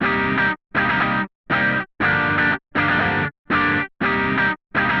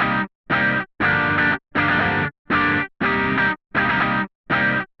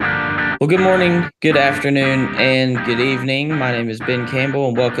Well, good morning, good afternoon, and good evening. My name is Ben Campbell,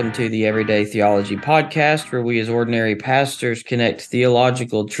 and welcome to the Everyday Theology Podcast, where we as ordinary pastors connect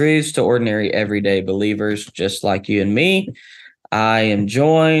theological truths to ordinary everyday believers just like you and me. I am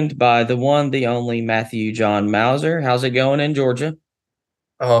joined by the one, the only Matthew John Mauser. How's it going in Georgia?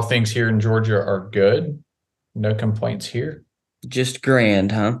 Oh, things here in Georgia are good. No complaints here. Just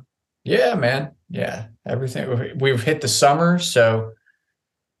grand, huh? Yeah, man. Yeah, everything. We've hit the summer, so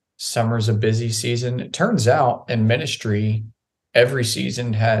summer's a busy season. It turns out in ministry, every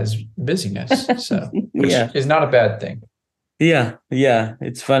season has busyness, so which Yeah, is not a bad thing. yeah.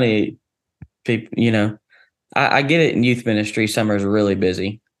 It's funny, people. I get it in youth ministry. Summer's really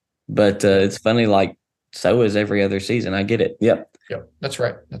busy, but Yep. it's funny. Like so is every other season. I get it. Yep. Yep. That's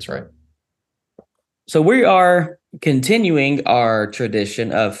right. That's right. So we are continuing our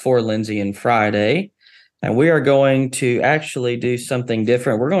tradition of Forlinesean Friday, and we are going to actually do something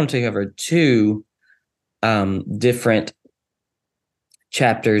different. We're going to cover two different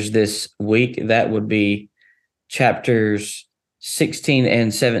chapters this week. That would be chapters 16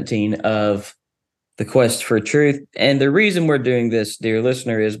 and 17 of The Quest for Truth. And the reason we're doing this, dear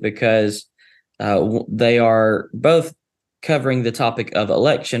listener, is because they are both covering the topic of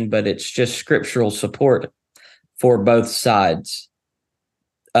election, but it's just scriptural support for both sides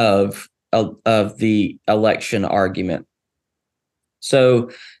of the election argument.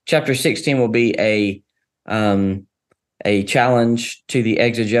 So, chapter 16 will be a challenge to the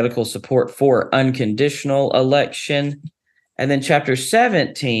exegetical support for unconditional election, and then chapter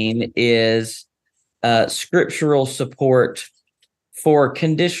 17 is scriptural support for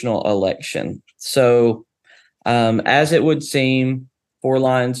conditional election. So, as it would seem,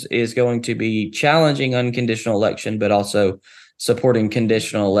 Forlines is going to be challenging unconditional election, but also supporting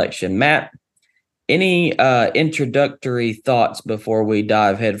conditional election. Matt, any introductory thoughts before we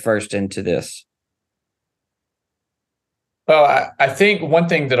dive headfirst into this? Well, I think one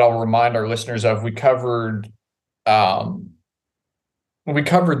thing that I'll remind our listeners of, um, we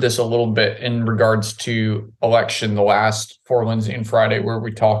covered this a little bit in regards to election the last Forlinesean Friday, where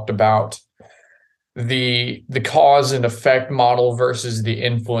we talked about the cause and effect model versus the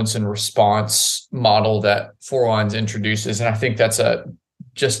influence and response model that Forlines introduces. And I think that's a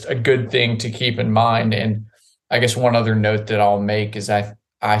just a good thing to keep in mind. And I guess one other note that I'll make is I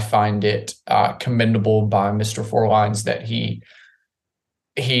find it commendable by Mr. Forlines that he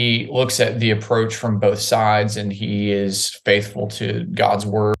looks at the approach from both sides and he is faithful to God's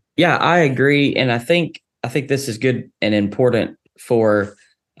word. Yeah, I agree, and I think this is good and important for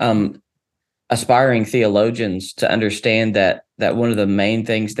um, aspiring theologians to understand that one of the main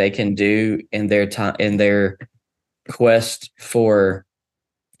things they can do in their time in their quest for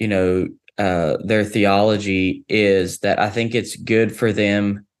their theology is that I think it's good for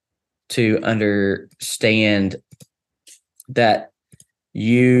them to understand that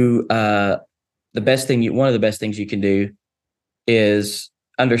you the best thing you one of the best things you can do is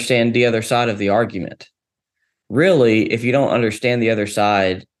understand the other side of the argument. Really, if you don't understand the other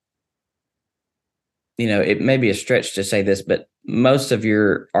side, it may be a stretch to say this, but most of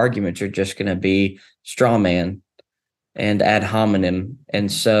your arguments are just going to be straw man and ad hominem.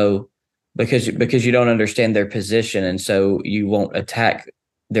 And so because you don't understand their position, and so you won't attack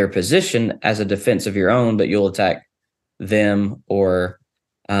their position as a defense of your own, but you'll attack them or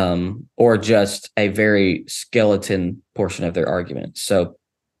just a very skeleton portion of their argument. So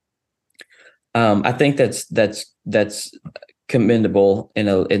I think that's commendable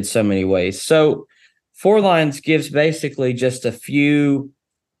in so many ways. So Forlines gives basically just a few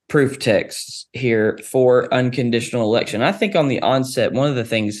proof texts here for unconditional election. I think on the onset, one of the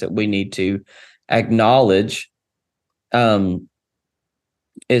things that we need to acknowledge um,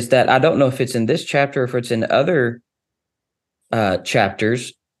 is that I don't know if it's in this chapter or if it's in other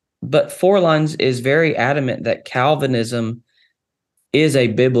chapters, but Forlines is very adamant that Calvinism is a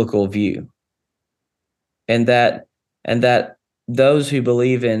biblical view, and that those who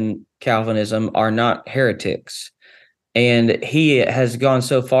believe in Calvinism are not heretics. And he has gone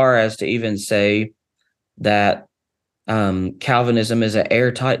so far as to even say that Calvinism is an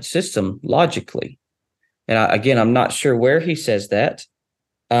airtight system logically. And again, I'm not sure where he says that,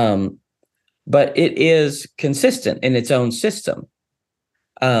 um, but it is consistent in its own system.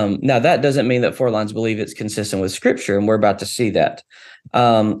 Now, that doesn't mean that Forlines believe it's consistent with Scripture, and we're about to see that.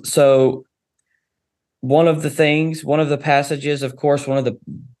 So one of the passages, of course, one of the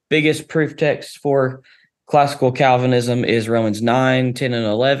biggest proof texts for classical Calvinism is Romans 9, 10, and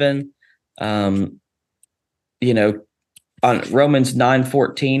 11. Um, you know, on Romans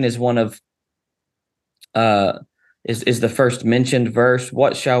 9:14 is one of is the first mentioned verse.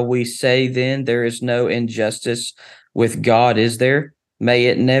 What shall we say then? There is no injustice with God, is there? May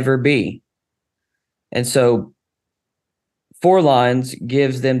it never be. And so Forlines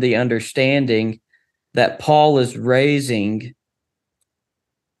gives them the understanding that Paul is raising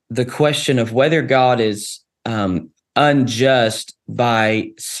the question of whether God is unjust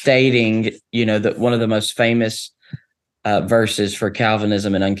by stating, that one of the most famous verses for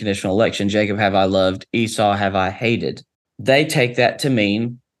Calvinism and unconditional election, Jacob have I loved, Esau have I hated. They take that to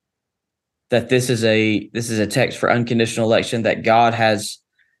mean that this is a text for unconditional election, that God has,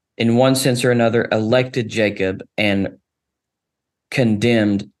 in one sense or another, elected Jacob and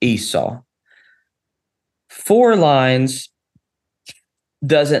condemned Esau. Forlines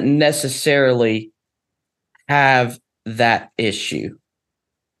doesn't necessarily have that issue.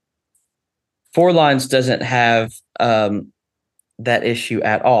 Forlines doesn't have that issue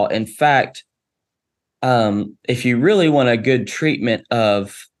at all. In fact, if you really want a good treatment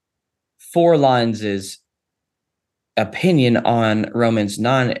of Forlines' opinion on Romans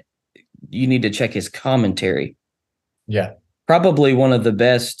 9, you need to check his commentary. Yeah. Probably one of the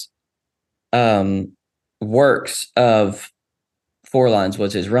best works of Forlines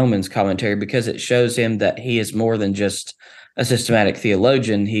was his Romans commentary, because it shows him that he is more than just a systematic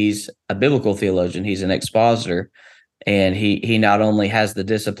theologian. He's a biblical theologian. He's an expositor, and he not only has the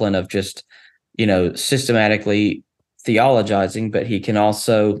discipline of just, systematically theologizing, but he can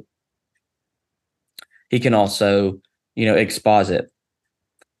also exposit.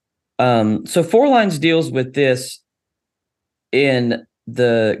 So Forlines deals with this in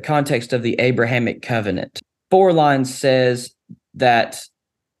the context of the Abrahamic covenant. Forlines says that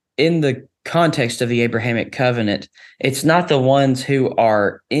in the context of the Abrahamic covenant, it's not the ones who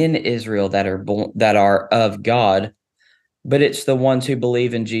are in Israel that are of God, but it's the ones who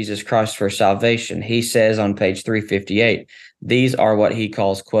believe in Jesus Christ for salvation. He says on page 358, these are what he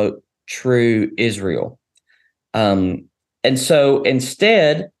calls, quote, true Israel. And so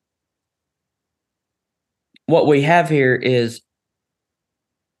instead, what we have here is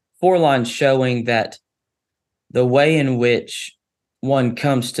Forlines showing that the way in which one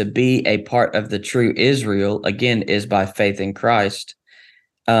comes to be a part of the true Israel, again, is by faith in Christ.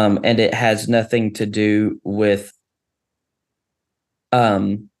 And it has nothing to do with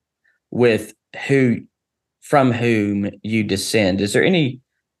from whom you descend. Is there any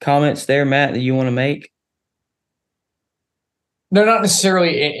comments there, Matt, that you want to make? No, not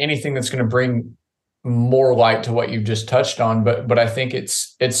necessarily anything that's going to bring more light to what you've just touched on, but I think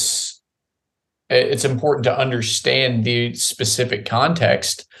it's important to understand the specific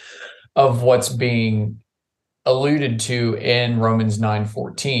context of what's being alluded to in Romans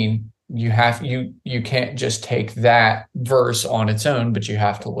 9:14. You can't just take that verse on its own, but you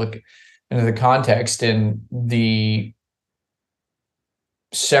have to look into the context, and the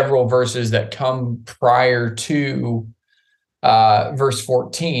several verses that come prior to verse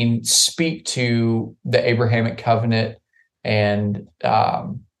 14 speak to the Abrahamic covenant, and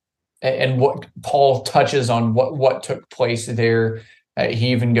what Paul touches on what took place there.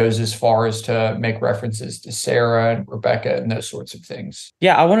 He even goes as far as to make references to Sarah and Rebecca and those sorts of things.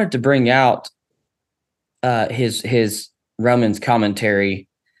 Yeah, I wanted to bring out his Romans commentary,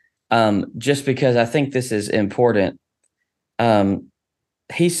 just because I think this is important.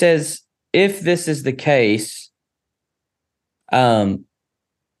 He says, if this is the case, that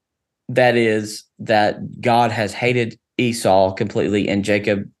is, that God has hated Esau completely and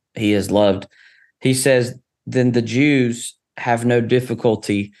Jacob he has loved, he says, then the Jews have no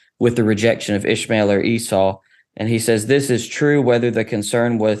difficulty with the rejection of Ishmael or Esau. And he says this is true whether the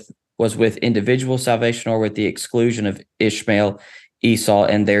concern was with individual salvation or with the exclusion of Ishmael, Esau,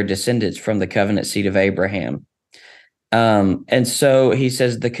 and their descendants from the covenant seed of Abraham. And so he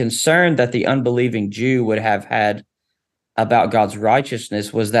says the concern that the unbelieving Jew would have had about God's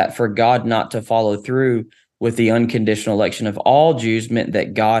righteousness was that for God not to follow through with the unconditional election of all Jews meant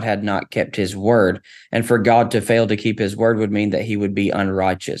that God had not kept his word. And for God to fail to keep his word would mean that he would be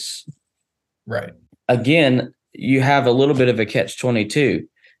unrighteous. Right. Again, you have a little bit of a catch-22.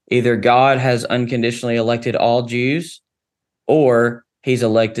 Either God has unconditionally elected all Jews, or he's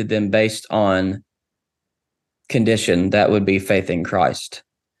elected them based on condition that would be faith in Christ.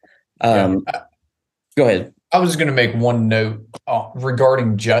 Go ahead. I was going to make one note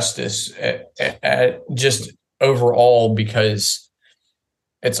regarding justice, just overall, because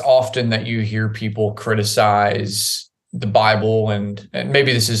it's often that you hear people criticize the Bible, and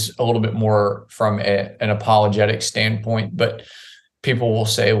maybe this is a little bit more from an apologetic standpoint, but people will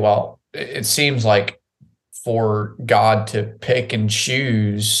say, well, it seems like for God to pick and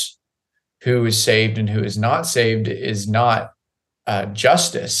choose who is saved and who is not saved is not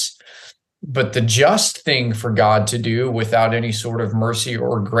justice. But the just thing for God to do without any sort of mercy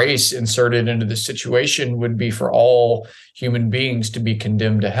or grace inserted into the situation would be for all human beings to be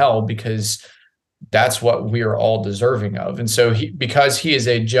condemned to hell, because that's what we are all deserving of. And so because he is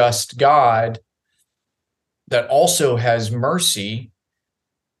a just God that also has mercy,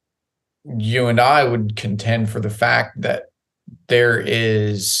 you and I would contend for the fact that there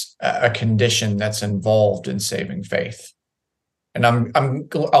is a condition that's involved in saving faith. And I'm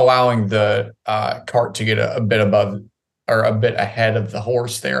allowing the cart to get a bit above or a bit ahead of the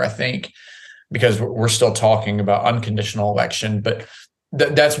horse there, I think, because we're still talking about unconditional election. But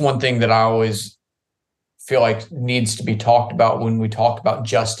that's one thing that I always feel like needs to be talked about when we talk about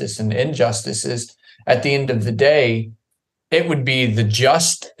justice and injustice is, at the end of the day, it would be the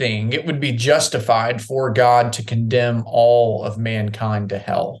just thing. It would be justified for God to condemn all of mankind to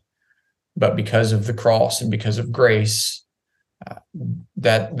hell. But because of the cross and because of grace,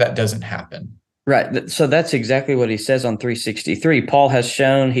 that doesn't happen. Right. So that's exactly what he says on 363. Paul has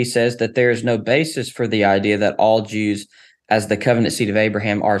shown, he says, that there is no basis for the idea that all Jews, as the covenant seed of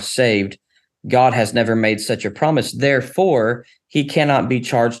Abraham, are saved. God has never made such a promise. Therefore, he cannot be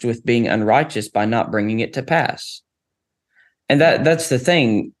charged with being unrighteous by not bringing it to pass. And that's the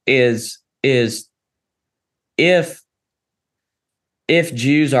thing is if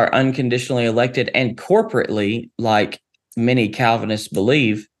Jews are unconditionally elected and corporately, like many Calvinists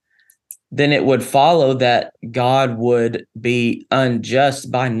believe, then it would follow that God would be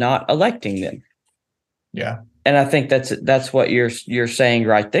unjust by not electing them. Yeah. And I think that's what you're saying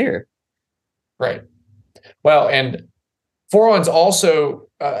right there. Right. Well, and Forline's also,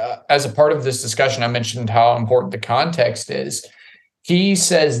 as a part of this discussion, I mentioned how important the context is. He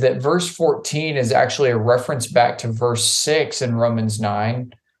says that verse 14 is actually a reference back to verse 6 in Romans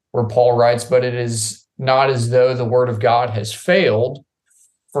 9, where Paul writes, "But it is not as though the word of God has failed,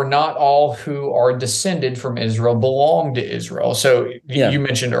 for not all who are descended from Israel belong to Israel." So you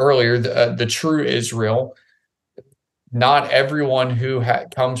mentioned earlier the true Israel. Not everyone who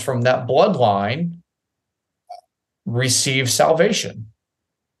comes from that bloodline receives salvation.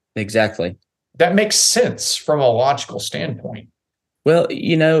 Exactly. That makes sense from a logical standpoint. Well,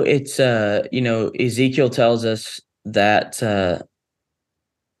 it's Ezekiel tells us that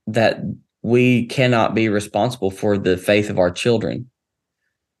that we cannot be responsible for the faith of our children.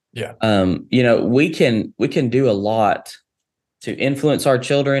 Yeah. We can do a lot to influence our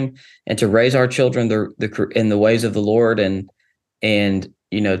children and to raise our children in the ways of the Lord, and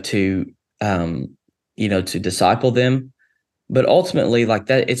to disciple them. But ultimately, like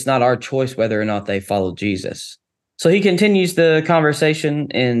that, it's not our choice whether or not they follow Jesus. So he continues the conversation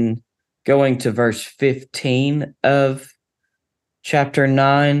in going to verse 15 of chapter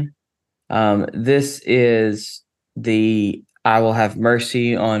 9. This is the "I will have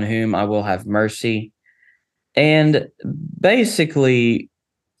mercy on whom I will have mercy." And basically,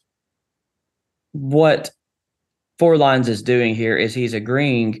 what Forlines is doing here is he's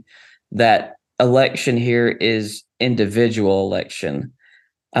agreeing that election here is individual election.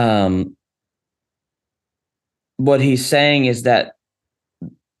 What he's saying is that,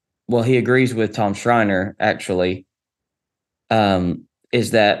 well, he agrees with Tom Schreiner, actually,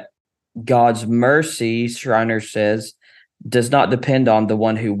 is that God's mercy, Schreiner says, does not depend on the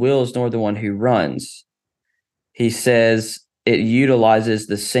one who wills nor the one who runs. He says it utilizes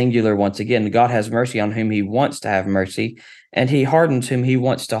the singular once again. God has mercy on whom he wants to have mercy, and he hardens whom he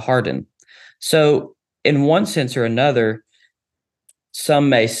wants to harden. So in one sense or another, some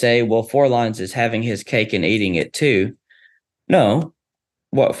may say, well, Forlines is having his cake and eating it too. No,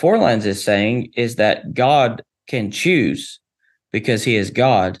 what Forlines is saying is that God can choose because he is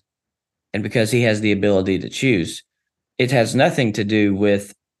God and because he has the ability to choose. It has nothing to do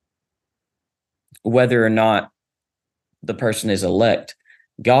with whether or not the person is elect.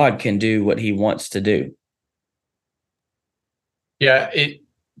 God can do what he wants to do. Yeah,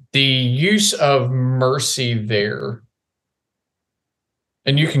 the use of mercy there,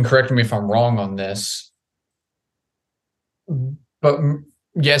 and you can correct me if I'm wrong on this, but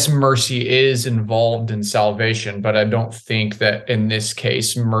yes, mercy is involved in salvation, but I don't think that in this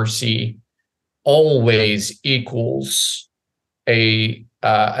case, mercy always equals a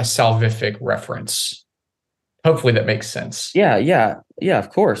salvific reference. Hopefully that makes sense. Yeah, of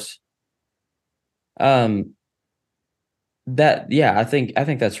course. I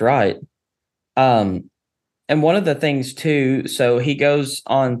think that's right. And one of the things too, so he goes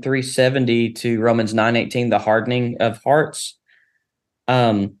on 370 to Romans 9:18, the hardening of hearts.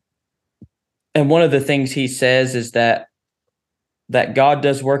 And one of the things he says is that that God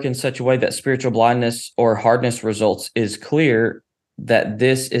does work in such a way that spiritual blindness or hardness results is clear, that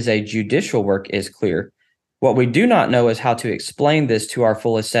this is a judicial work is clear. What we do not know is how to explain this to our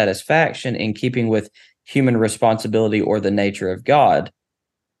fullest satisfaction in keeping with human responsibility or the nature of God.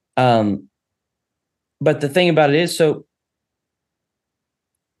 But the thing about it is, so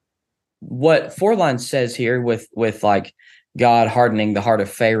what Forlinesean says here with like God hardening the heart of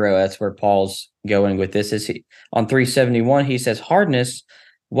Pharaoh, that's where Paul's going with this, is on 371, he says, hardness,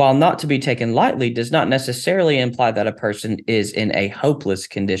 while not to be taken lightly, does not necessarily imply that a person is in a hopeless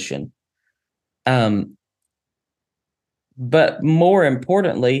condition. But more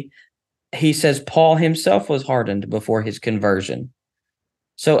importantly, he says Paul himself was hardened before his conversion.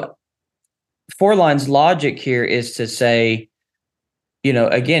 So Forline's logic here is to say,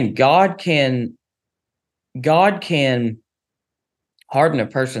 again, God can harden a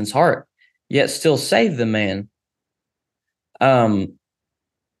person's heart, yet still save the man. All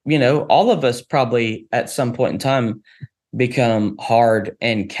of us probably at some point in time become hard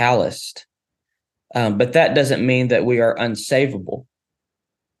and calloused. But that doesn't mean that we are unsavable.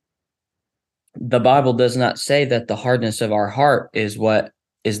 The Bible does not say that the hardness of our heart is what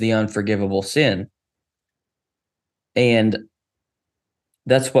is the unforgivable sin. And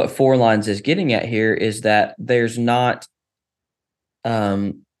that's what Forlinesean is getting at here, is that there's not,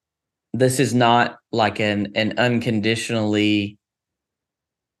 this is not like an unconditionally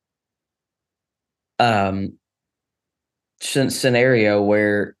scenario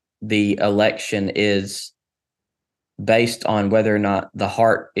where the election is based on whether or not the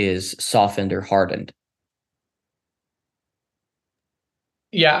heart is softened or hardened.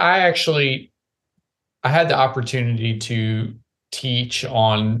 Yeah, I had the opportunity to teach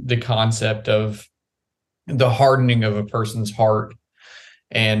on the concept of the hardening of a person's heart.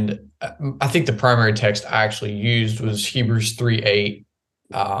 And I think the primary text I actually used was Hebrews 3:8,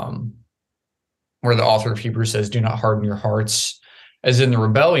 where the author of Hebrews says, do not harden your hearts as in the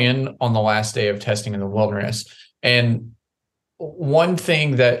rebellion on the last day of testing in the wilderness. And one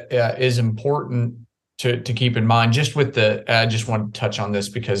thing that is important to keep in mind, just with I just want to touch on this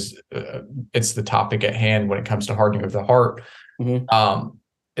because it's the topic at hand when it comes to hardening of the heart,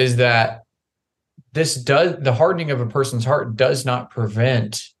 is that the hardening of a person's heart does not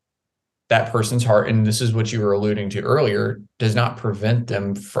prevent that person's heart, and this is what you were alluding to earlier, does not prevent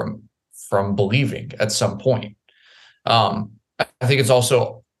them from believing at some point. I think it's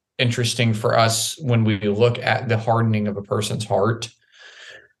also interesting for us when we look at the hardening of a person's heart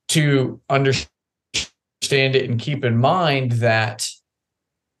to understand it and keep in mind that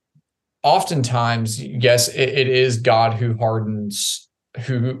oftentimes, yes, it is God who hardens,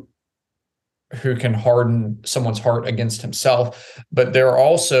 who can harden someone's heart against himself. But there are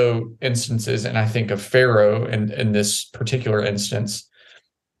also instances, and I think of Pharaoh in this particular instance,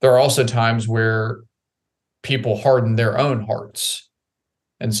 there are also times where people harden their own hearts.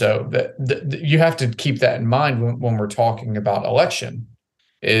 And so you have to keep that in mind when we're talking about election,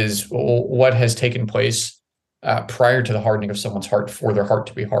 is what has taken place prior to the hardening of someone's heart for their heart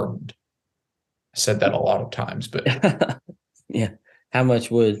to be hardened. I said that a lot of times, but yeah. How much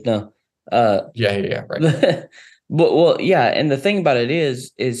would no? Yeah, right. Well, yeah, and the thing about it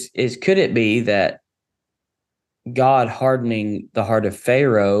is could it be that God hardening the heart of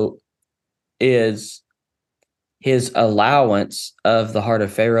Pharaoh is his allowance of the heart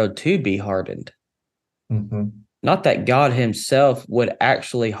of Pharaoh to be hardened? Not that God himself would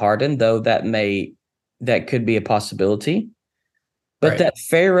actually harden, though that could be a possibility, but that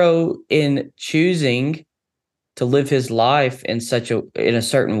Pharaoh, in choosing to live his life in a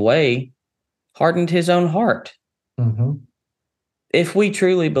certain way, hardened his own heart. If we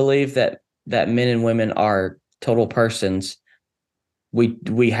truly believe that men and women are total persons,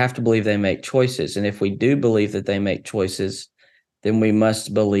 we have to believe they make choices. And if we do believe that they make choices, then we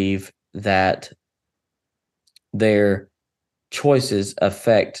must believe that their choices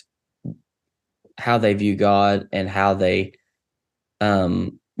affect how they view God and how they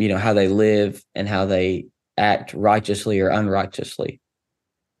how they live and how they act righteously or unrighteously.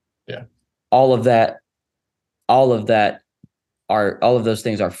 Yeah. All of those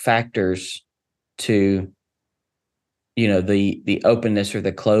things are factors to the openness or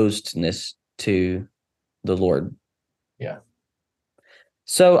the closedness to the Lord. Yeah.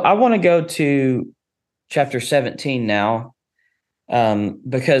 So I want to go to chapter 17 now,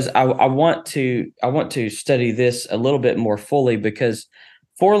 because I want to study this a little bit more fully, because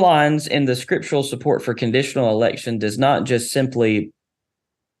Forlinesean in the scriptural support for conditional election does not just simply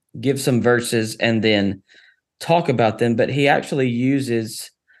give some verses and then talk about them, but he actually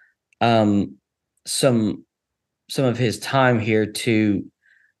uses some some of his time here to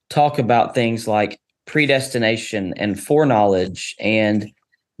talk about things like predestination and foreknowledge, and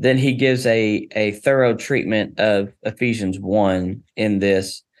then he gives a thorough treatment of Ephesians 1 in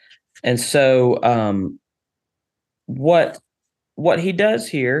this. And so what he does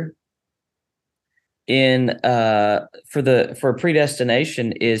here in for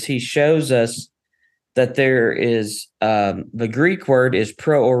predestination is he shows us that there is the Greek word is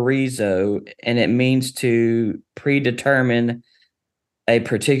proorizo, and it means to predetermine a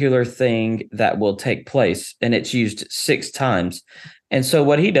particular thing that will take place, and it's used 6 times. And so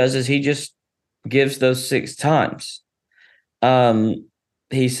what he does is he just gives those 6 times.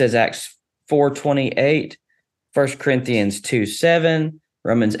 He says Acts 4:28, 1 Corinthians 2:7,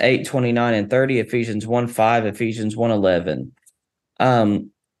 Romans 8:29 and 30, Ephesians 1:5, Ephesians 1:11.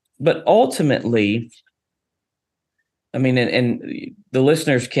 But ultimately, I mean, and the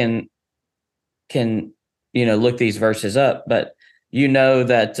listeners can look these verses up, but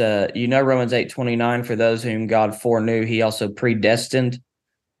that Romans 8:29, for those whom God foreknew, he also predestined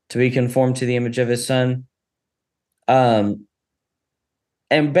to be conformed to the image of his son. And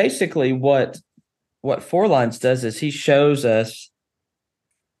basically what Forlines does is he shows us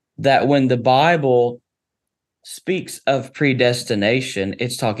that when the Bible speaks of predestination,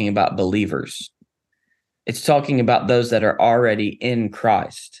 it's talking about believers. It's talking about those that are already in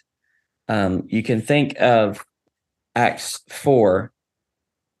Christ. You can think of Acts 4,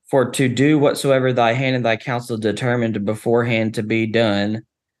 for to do whatsoever thy hand and thy counsel determined beforehand to be done.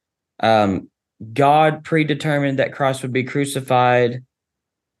 God predetermined that Christ would be crucified,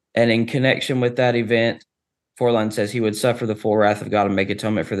 and in connection with that event, Forline says he would suffer the full wrath of God and make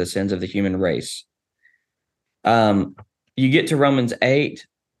atonement for the sins of the human race. You get to Romans 8,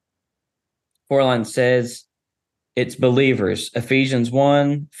 Forline says it's believers. Ephesians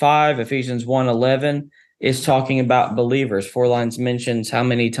 1:5, Ephesians 1:11 is talking about believers. Forlines mentions how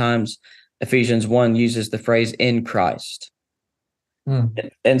many times Ephesians 1 uses the phrase in Christ.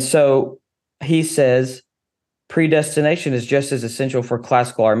 And so he says predestination is just as essential for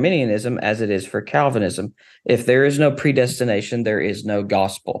classical Arminianism as it is for Calvinism. If there is no predestination, there is no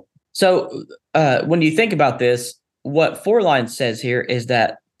gospel. So when you think about this, what Forline says here is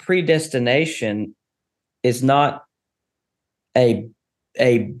that predestination is not a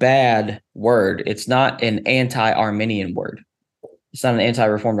bad word. It's not an anti-Arminian word. It's not an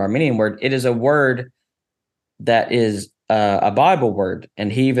anti-Reformed Arminian word. It is a word that is a Bible word.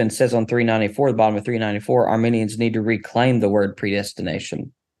 And he even says on 394, the bottom of 394, Arminians need to reclaim the word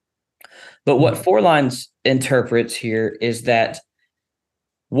predestination. But what Forlines interprets here is that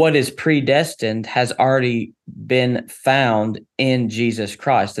what is predestined has already been found in Jesus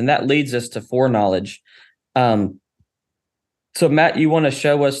Christ. And that leads us to foreknowledge. So Matt, you want to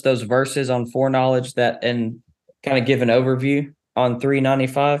show us those verses on foreknowledge and kind of give an overview on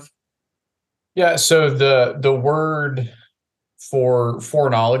 395? Yeah, so the word for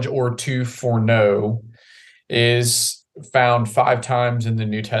foreknowledge or to foreknow is found 5 times in the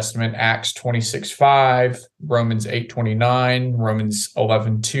New Testament: Acts 26:5, Romans 8:29, Romans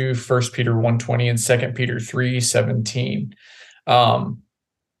 11:2, 1 Peter 1:20, and 2 Peter 3:17.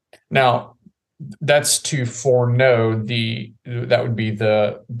 Now that's to foreknow. That would be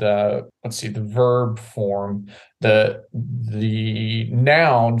the verb form. The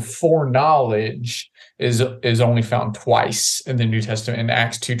noun foreknowledge is only found twice in the New Testament, in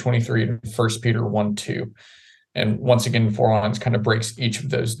Acts 2:23 and 1 Peter 1:2. And once again, Forlines kind of breaks each of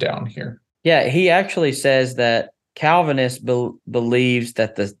those down here. Yeah, he actually says that Calvinist believes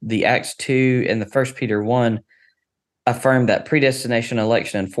that the Acts 2 and the 1 Peter 1 affirm that predestination,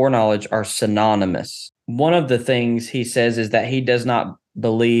 election, and foreknowledge are synonymous. One of the things he says is that he does not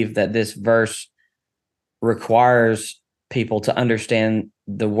believe that this verse requires people to understand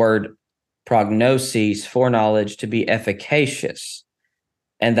the word prognosis, foreknowledge, to be efficacious,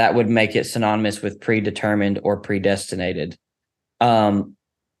 and that would make it synonymous with predetermined or predestinated.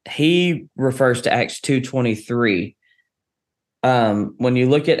 He refers to Acts 2:23. When you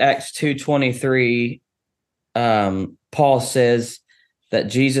look at Acts 2:23, Paul says that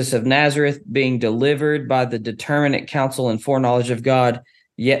Jesus of Nazareth, being delivered by the determinate counsel and foreknowledge of God,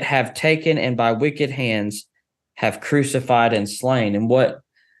 yet have taken and by wicked hands have crucified and slain. And what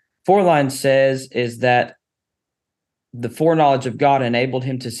Forline says is that the foreknowledge of God enabled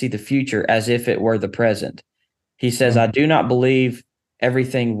him to see the future as if it were the present. He says, I do not believe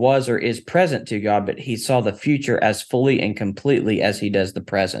everything was or is present to God, but he saw the future as fully and completely as he does the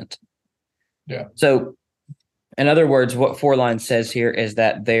present. Yeah. So, in other words, what Forline says here is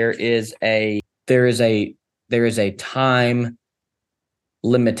that there is a time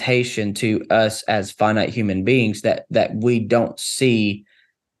limitation to us as finite human beings that we don't see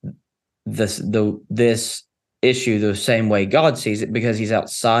this issue the same way God sees it, because he's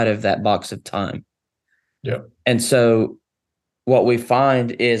outside of that box of time. Yep. And so what we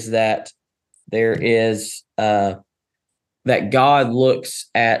find is that there is that God looks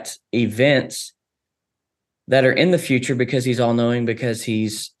at events that are in the future because he's all-knowing, because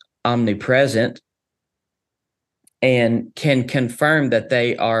he's omnipresent, and can confirm that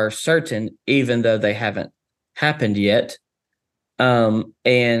they are certain even though they haven't happened yet.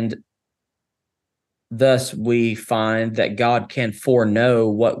 And thus we find that God can foreknow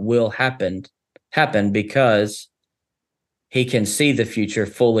what will happen because he can see the future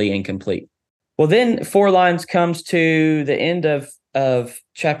fully and complete. Well, then Forline's comes to the end of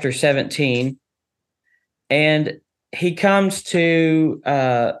chapter 17, and he comes to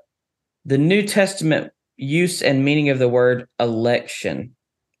the New Testament use and meaning of the word election.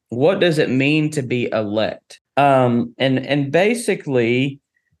 What does it mean to be elect? And basically,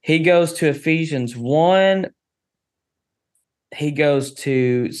 he goes to Ephesians 1. He goes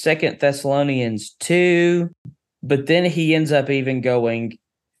to 2 Thessalonians 2. But then he ends up even going,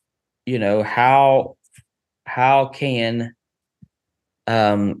 how can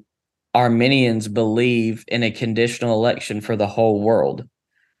Arminians believe in a conditional election for the whole world?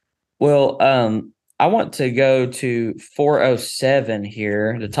 Well, I want to go to 407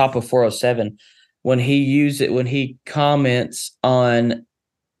 here, the top of 407, when he comments on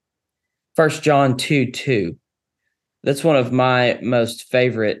 1 John 2:2. That's one of my most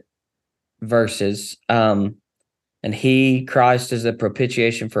favorite verses. And Christ, is the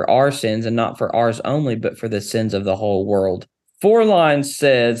propitiation for our sins, and not for ours only, but for the sins of the whole world. Forline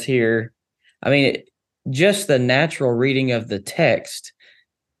says here, just the natural reading of the text,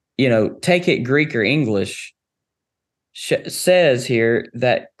 take it Greek or English, says here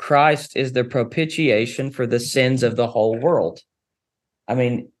that Christ is the propitiation for the sins of the whole world.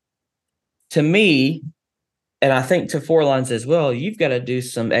 To me, and I think to Forlines as well, you've got to do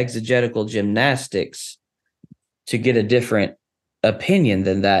some exegetical gymnastics to get a different opinion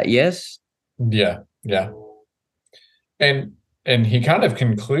than that. Yes? Yeah. And he kind of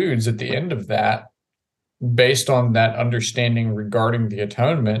concludes at the end of that, based on that understanding regarding the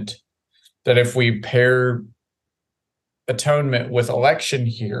atonement, that if we pair atonement with election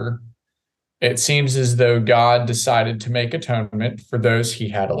here, it seems as though God decided to make atonement for those he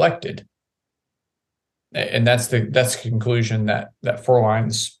had elected. And that's the conclusion that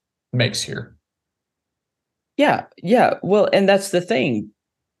Forlines makes here. Yeah. Well, and that's the thing.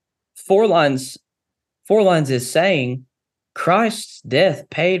 Forlines is saying Christ's death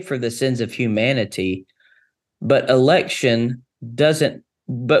paid for the sins of humanity, but election doesn't.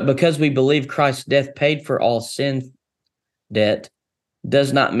 But because we believe Christ's death paid for all sin debt,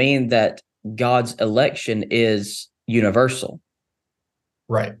 does not mean that God's election is universal.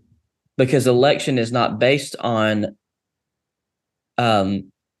 Right. Because election is not based on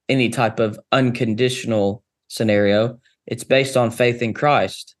any type of unconditional scenario. It's based on faith in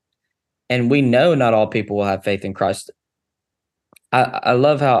Christ. And we know not all people will have faith in Christ. I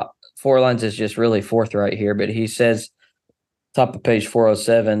love how Forlines is just really forthright here, but he says, top of page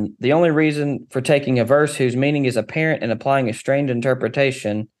 407, the only reason for taking a verse whose meaning is apparent and applying a strained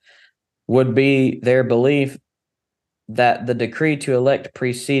interpretation would be their belief that the decree to elect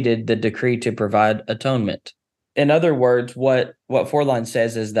preceded the decree to provide atonement. In other words, what Forline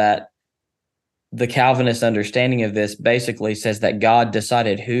says is that the Calvinist understanding of this basically says that God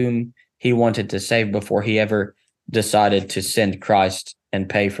decided whom he wanted to save before he ever decided to send Christ and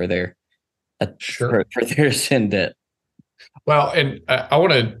pay for their for their sin debt. Well, and I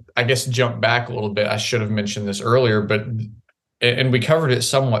want to, I guess, jump back a little bit. I should have mentioned this earlier, and we covered it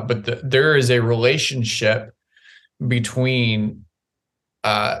somewhat, but there is a relationship between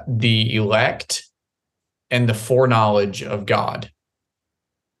the elect and the foreknowledge of God.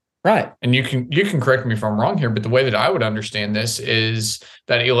 Right. And you can correct me if I'm wrong here, but the way that I would understand this is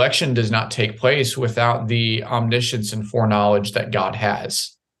that election does not take place without the omniscience and foreknowledge that God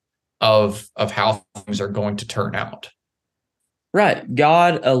has of how things are going to turn out. Right.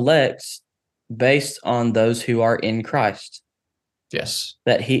 God elects based on those who are in Christ. Yes.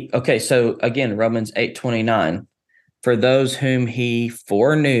 So again, Romans 8:29, for those whom he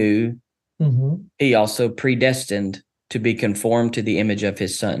foreknew, he also predestined to be conformed to the image of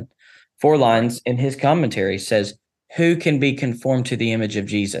his son. Forlines in his commentary says, who can be conformed to the image of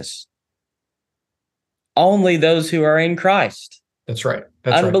Jesus? Only those who are in Christ. That's right.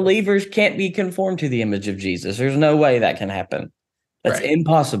 Unbelievers can't be conformed to the image of Jesus. There's no way that can happen. That's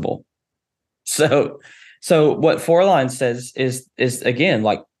impossible. So So what Forline says is again,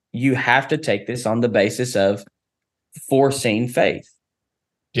 like, you have to take this on the basis of foreseen faith.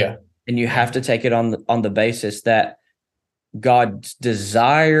 Yeah. And you have to take it on the basis that God's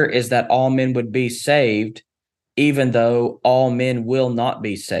desire is that all men would be saved, even though all men will not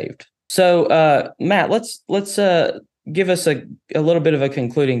be saved. So, Matt, let's give us a little bit of a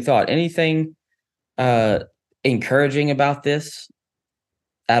concluding thought. Anything encouraging about this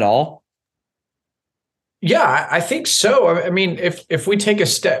at all? Yeah, I think so. I mean, if we take a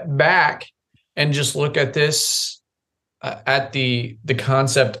step back and just look at this at the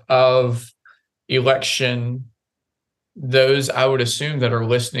concept of election, those I would assume that are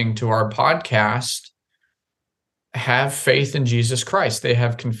listening to our podcast have faith in Jesus Christ. They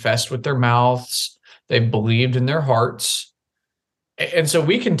have confessed with their mouths, they've believed in their hearts. And so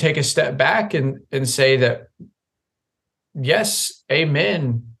we can take a step back and say that, yes,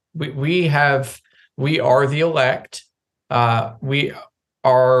 amen. We are the elect. Our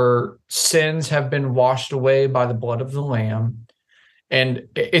sins have been washed away by the blood of the Lamb. And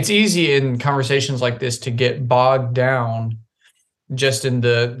it's easy in conversations like this to get bogged down just in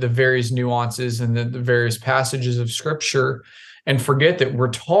the various nuances and the various passages of Scripture and forget that we're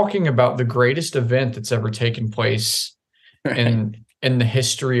talking about the greatest event that's ever taken place in the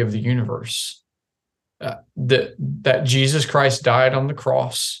history of the universe. That Jesus Christ died on the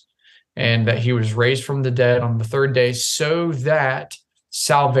cross and that he was raised from the dead on the third day so that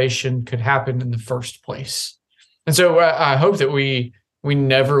salvation could happen in the first place. And so I hope that we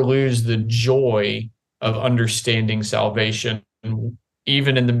never lose the joy of understanding salvation,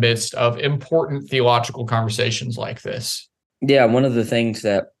 even in the midst of important theological conversations like this. Yeah, one of the things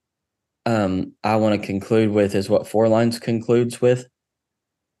that I want to conclude with is what Forlines concludes with.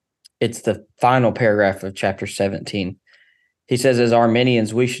 It's the final paragraph of chapter 17. He says, as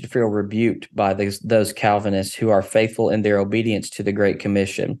Arminians, we should feel rebuked by those Calvinists who are faithful in their obedience to the Great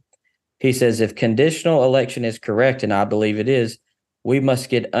Commission. He says, if conditional election is correct, and I believe it is, we must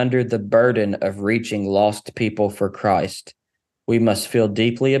get under the burden of reaching lost people for Christ. We must feel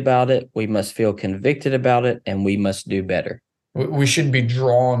deeply about it. We must feel convicted about it, and we must do better. We should be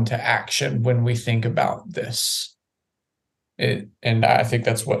drawn to action when we think about this. And I think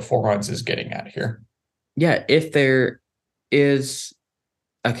that's what Forlines is getting at here. Yeah, if there is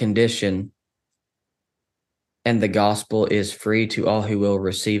a condition and the gospel is free to all who will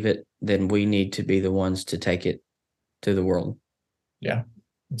receive it, then we need to be the ones to take it to the world. Yeah,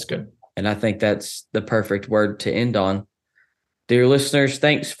 that's good. And I think that's the perfect word to end on. Dear listeners,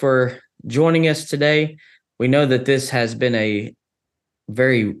 thanks for joining us today. We know that this has been a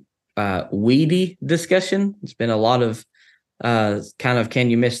very weedy discussion. It's been a lot of kind of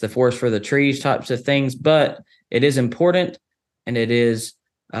can you miss the forest for the trees types of things, but it is important and it is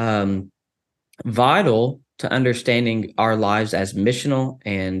vital to understanding our lives as missional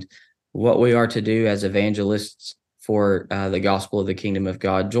and what we are to do as evangelists for the gospel of the kingdom of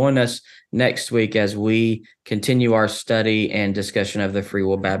God. Join us next week as we continue our study and discussion of the Free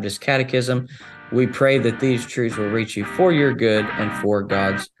Will Baptist Catechism. We pray that these truths will reach you for your good and for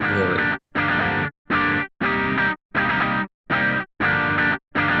God's glory.